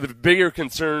guess the bigger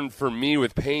concern for me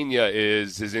with Pena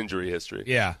is his injury history.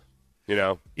 Yeah.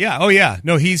 Yeah. Oh, yeah.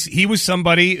 No, he was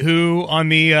somebody who on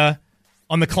the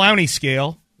Clowney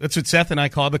scale. That's what Seth and I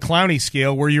call the Clowney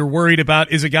scale, where you're worried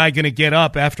about, is a guy going to get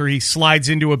up after he slides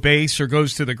into a base or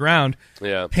goes to the ground?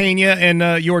 Yeah. Pena and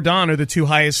Yordan are the two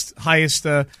highest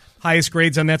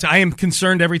grades on that. I am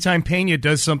concerned every time Pena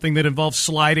does something that involves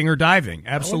sliding or diving.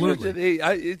 Absolutely.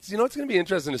 What's going to be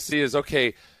interesting to see is,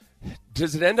 okay,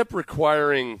 does it end up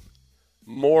requiring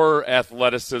more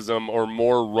athleticism or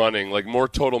more running, like more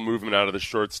total movement out of the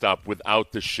shortstop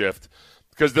without the shift?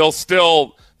 Because they'll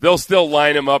still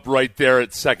line him up right there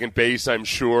at second base, I'm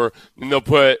sure, and they'll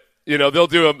put they'll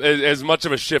do as much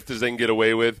of a shift as they can get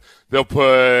away with. They'll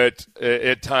put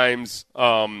at times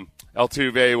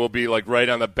Altuve will be like right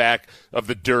on the back of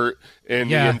the dirt in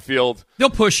the infield. They'll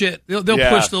push it. They'll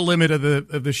push the limit of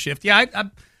the shift. Yeah,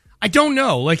 I don't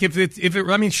know. Like if it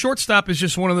I mean, shortstop is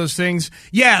just one of those things.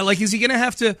 Yeah, like is he going to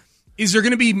have to? Is there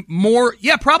going to be more?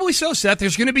 Yeah, probably so, Seth.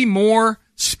 There's going to be more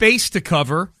space to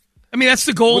cover. I mean, that's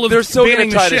the goal of they're still going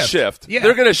to try to shift. Yeah.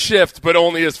 They're going to shift, but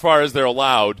only as far as they're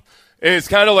allowed. And it's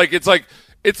kind of like it's like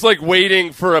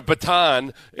waiting for a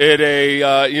baton at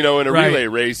a in a relay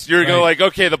race. You're going to like,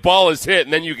 okay, the ball is hit,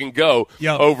 and then you can go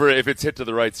over if it's hit to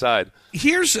the right side.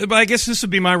 I guess this would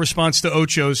be my response to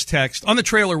Ocho's text on the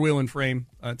Trailer Wheel and Frame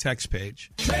text page.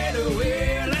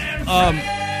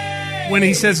 When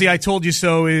he says the "I told you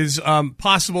so" is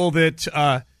possible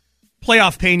that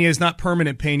playoff Pena is not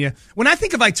permanent Pena. When I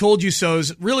think of "I told you so,"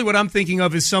 really what I'm thinking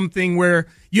of is something where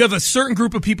you have a certain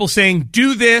group of people saying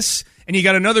do this, and you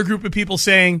got another group of people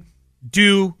saying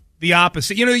do the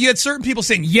opposite. You had certain people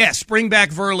saying yes, bring back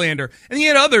Verlander, and you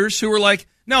had others who were like,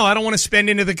 no, I don't want to spend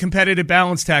into the competitive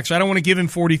balance tax. I don't want to give him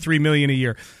 $43 million a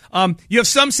year. You have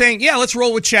some saying, yeah, let's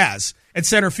roll with Chaz at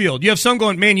center field. You have some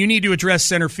going, man, you need to address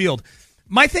center field.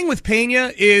 My thing with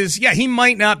Pena is, yeah, he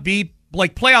might not be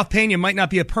like playoff Pena might not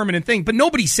be a permanent thing, but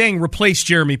nobody's saying replace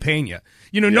Jeremy Pena.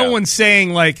 No one's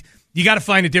saying like you got to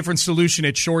find a different solution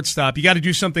at shortstop. You got to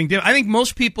do something different. I think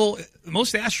most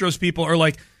Astros people are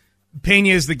like, Pena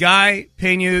is the guy.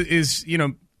 Pena is,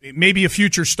 maybe a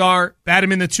future star. Bat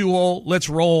him in the 2-hole. Let's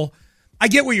roll. I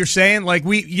get what you're saying. Like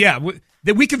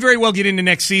that we could very well get into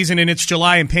next season and it's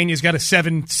July and Pena's got a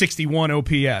 761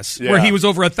 OPS where he was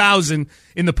over 1,000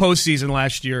 in the postseason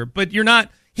last year. But you're not.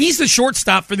 He's the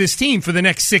shortstop for this team for the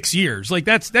next 6 years. Like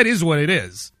that is what it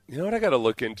is. You know what I got to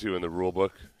look into in the rule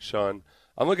book, Sean?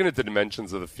 I'm looking at the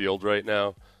dimensions of the field right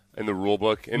now in the rule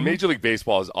book, and Major League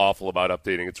Baseball is awful about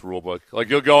updating its rule book. Like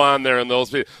you'll go on there and they'll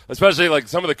be, especially like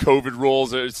some of the COVID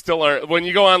rules still aren't. When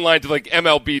you go online to like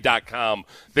MLB.com,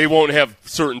 they won't have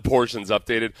certain portions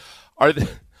updated. Are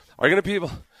going to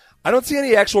people? I don't see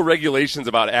any actual regulations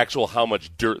about how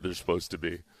much dirt there's supposed to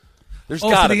be. There's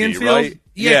got to be, infield? right?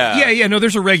 Yeah. No,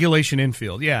 there's a regulation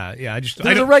infield. Yeah.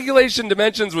 There's a regulation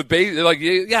dimensions with base. Like,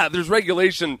 there's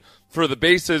regulation for the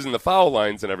bases and the foul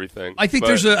lines and everything. I think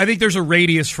there's a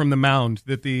radius from the mound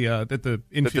that the infield.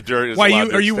 That the dirt is. Why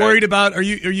are you worried about? Are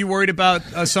you worried about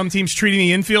some teams treating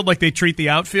the infield like they treat the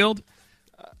outfield?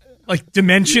 Like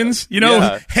dimensions,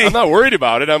 Yeah. Hey. I'm not worried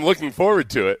about it. I'm looking forward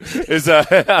to it.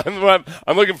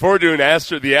 I'm looking forward to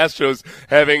the Astros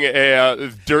having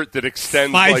a dirt that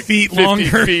extends 5 like feet 50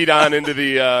 longer. feet on into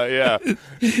the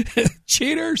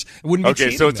Cheaters. It wouldn't be okay,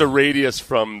 cheating, so it's though. a radius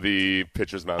from the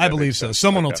pitcher's mound. I believe so.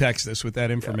 Someone will text us with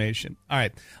that information. All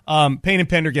right. Payne and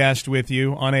Pendergast with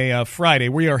you on a Friday.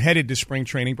 We are headed to spring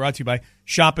training, brought to you by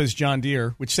Shoppa's John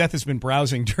Deere, which Seth has been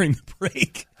browsing during the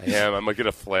break. I am. I'm going to get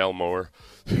a flail mower.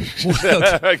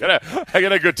 I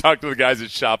gotta go talk to the guys at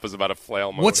Shoppa's about a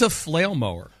flail mower. What's a flail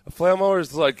mower? A flail mower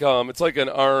is like it's like an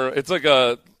arm. It's like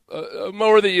a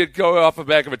mower that you go off the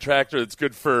back of a tractor. That's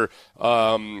good for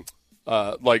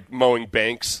like mowing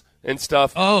banks and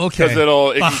stuff. Oh, okay. Because it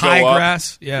can high go up.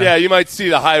 grass. Yeah. Yeah, you might see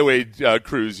the highway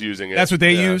crews using it. That's what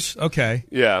they use. Okay.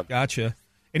 Yeah. Gotcha.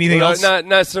 Anything else? Not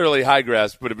necessarily high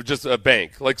grass, but just a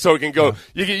bank. Like so, it can go.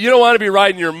 You don't want to be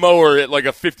riding your mower at like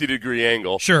a 50-degree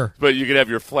angle. Sure, but you could have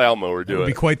your flail mower do it. It would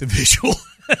be quite the visual.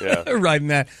 Yeah, riding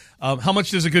that. How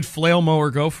much does a good flail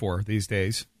mower go for these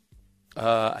days?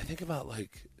 I think about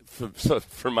like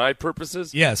for my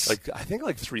purposes. Yes, I think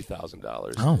like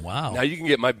 $3,000. Oh wow! Now you can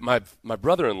get my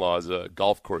brother-in-law is a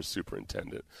golf course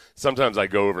superintendent. Sometimes I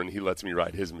go over and he lets me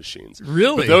ride his machines.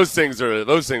 Really? But those things are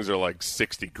like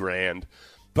 $60,000.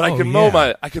 But I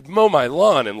could mow my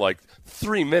lawn in like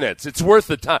 3 minutes. It's worth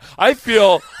the time. I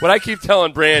feel what I keep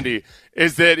telling Brandy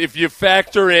is that if you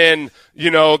factor in,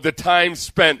 the time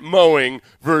spent mowing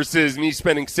versus me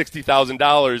spending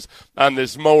 $60,000 on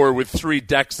this mower with 3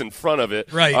 decks in front of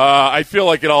it, right? I feel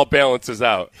like it all balances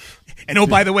out. And oh,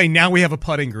 by the way, now we have a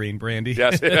putting green, Brandy.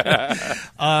 Yes.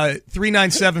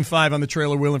 3975 on the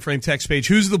Trailer Wheel and Frame text page.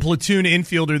 Who's the platoon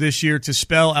infielder this year to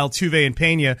spell Altuve and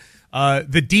Pena?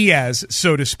 The Diaz,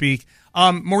 so to speak.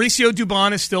 Mauricio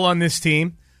Dubon is still on this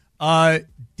team.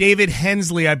 David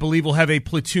Hensley, I believe, will have a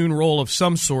platoon role of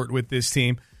some sort with this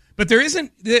team. But there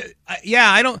isn't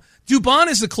Dubon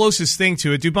is the closest thing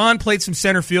to it. Dubon played some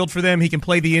center field for them. He can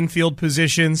play the infield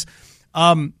positions.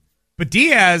 But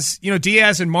Diaz,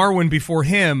 Diaz and Marwin before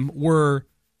him were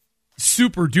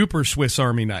super duper Swiss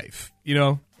Army knife.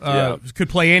 Could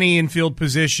play any infield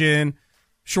position,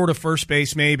 short of first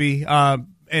base maybe.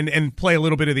 And play a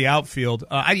little bit of the outfield.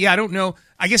 I don't know.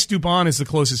 I guess Dubon is the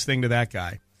closest thing to that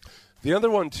guy. The other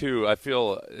one too, I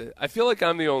feel like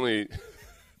I'm the only.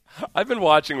 I've been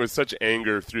watching with such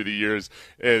anger through the years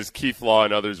as Keith Law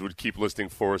and others would keep listing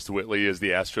Forrest Whitley as the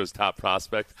Astros' top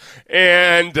prospect,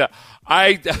 and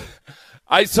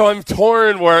so I'm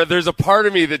torn where there's a part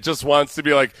of me that just wants to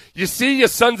be like, you see, you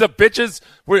sons of bitches.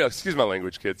 Excuse my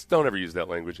language, kids. Don't ever use that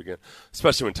language again,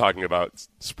 especially when talking about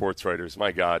sports writers.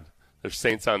 My God. There's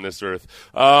saints on this earth.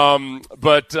 There's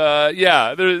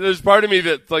part of me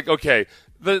that's like, okay,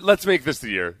 let's make this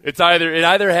the year. It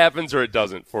either happens or it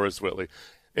doesn't, Forrest Whitley.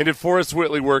 And if Forrest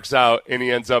Whitley works out and he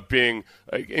ends up being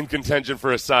in contention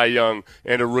for a Cy Young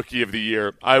and a Rookie of the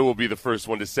Year, I will be the first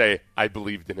one to say I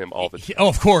believed in him all the time. Oh,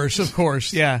 of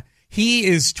course, yeah. He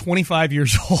is 25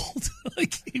 years old.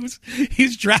 he was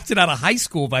drafted out of high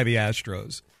school by the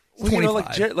Astros. Well,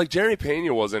 like Jeremy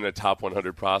Pena wasn't a top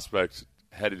 100 prospect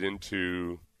headed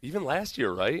into even last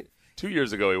year, right? 2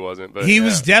 years ago he wasn't. But he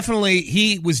was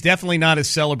definitely not as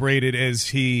celebrated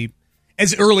as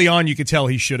early on you could tell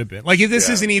he should have been. Like this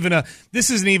isn't even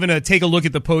a take a look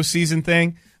at the postseason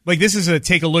thing. Like this is a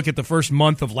take a look at the first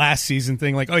month of last season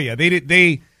thing. Like, oh yeah,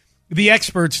 the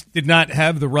experts did not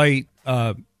have the right.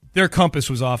 Their compass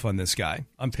was off on this guy.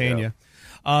 On Pena. Yeah.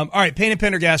 All right, Payne and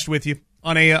Pendergast with you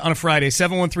on a Friday.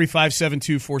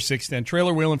 713-572-4610.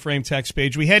 Trailer Wheel and Frame text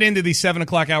page. We head into the 7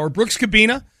 o'clock hour. Brooks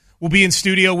Cabina will be in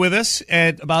studio with us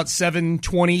at about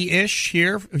 7:20-ish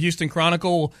here. Houston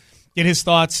Chronicle will get his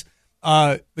thoughts.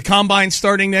 The Combine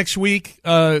starting next week,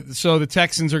 so the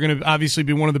Texans are going to obviously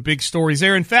be one of the big stories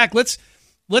there. In fact, let's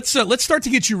start to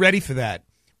get you ready for that.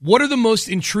 What are the most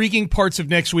intriguing parts of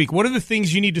next week? What are the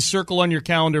things you need to circle on your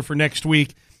calendar for next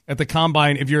week at the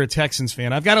Combine if you're a Texans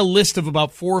fan? I've got a list of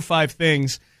about 4 or 5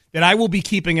 things that I will be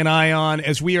keeping an eye on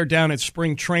as we are down at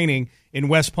spring training in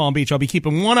West Palm Beach. I'll be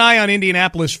keeping one eye on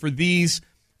Indianapolis for these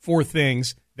 4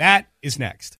 things. That is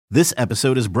next. This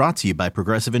episode is brought to you by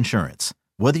Progressive Insurance.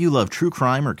 Whether you love true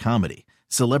crime or comedy,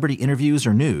 celebrity interviews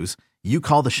or news, you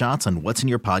call the shots on what's in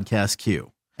your podcast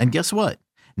queue. And guess what?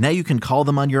 Now you can call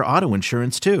them on your auto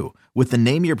insurance too with the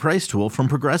Name Your Price tool from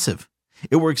Progressive.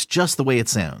 It works just the way it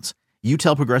sounds. You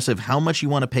tell Progressive how much you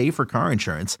want to pay for car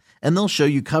insurance, and they'll show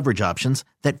you coverage options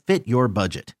that fit your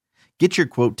budget. Get your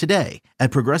quote today at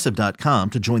Progressive.com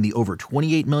to join the over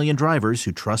 28 million drivers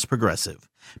who trust Progressive.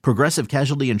 Progressive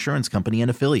Casualty Insurance Company and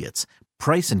Affiliates.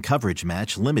 Price and coverage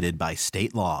match limited by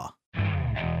state law.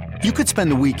 You could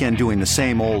spend the weekend doing the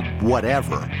same old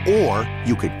whatever, or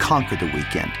you could conquer the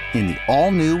weekend in the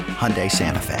all-new Hyundai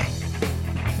Santa Fe.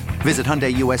 Visit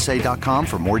HyundaiUSA.com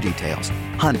for more details.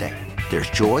 Hyundai, there's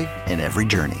joy in every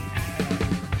journey.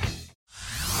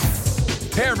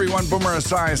 Hey everyone, Boomer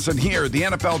Esiason here. The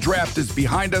NFL Draft is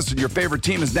behind us and your favorite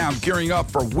team is now gearing up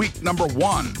for week number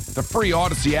 1. The free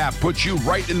Odyssey app puts you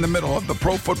right in the middle of the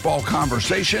pro football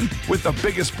conversation with the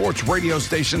biggest sports radio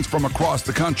stations from across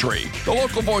the country. The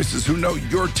local voices who know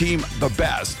your team the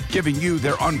best, giving you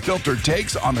their unfiltered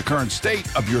takes on the current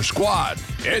state of your squad.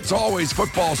 It's always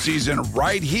football season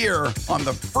right here on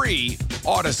the free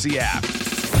Odyssey app.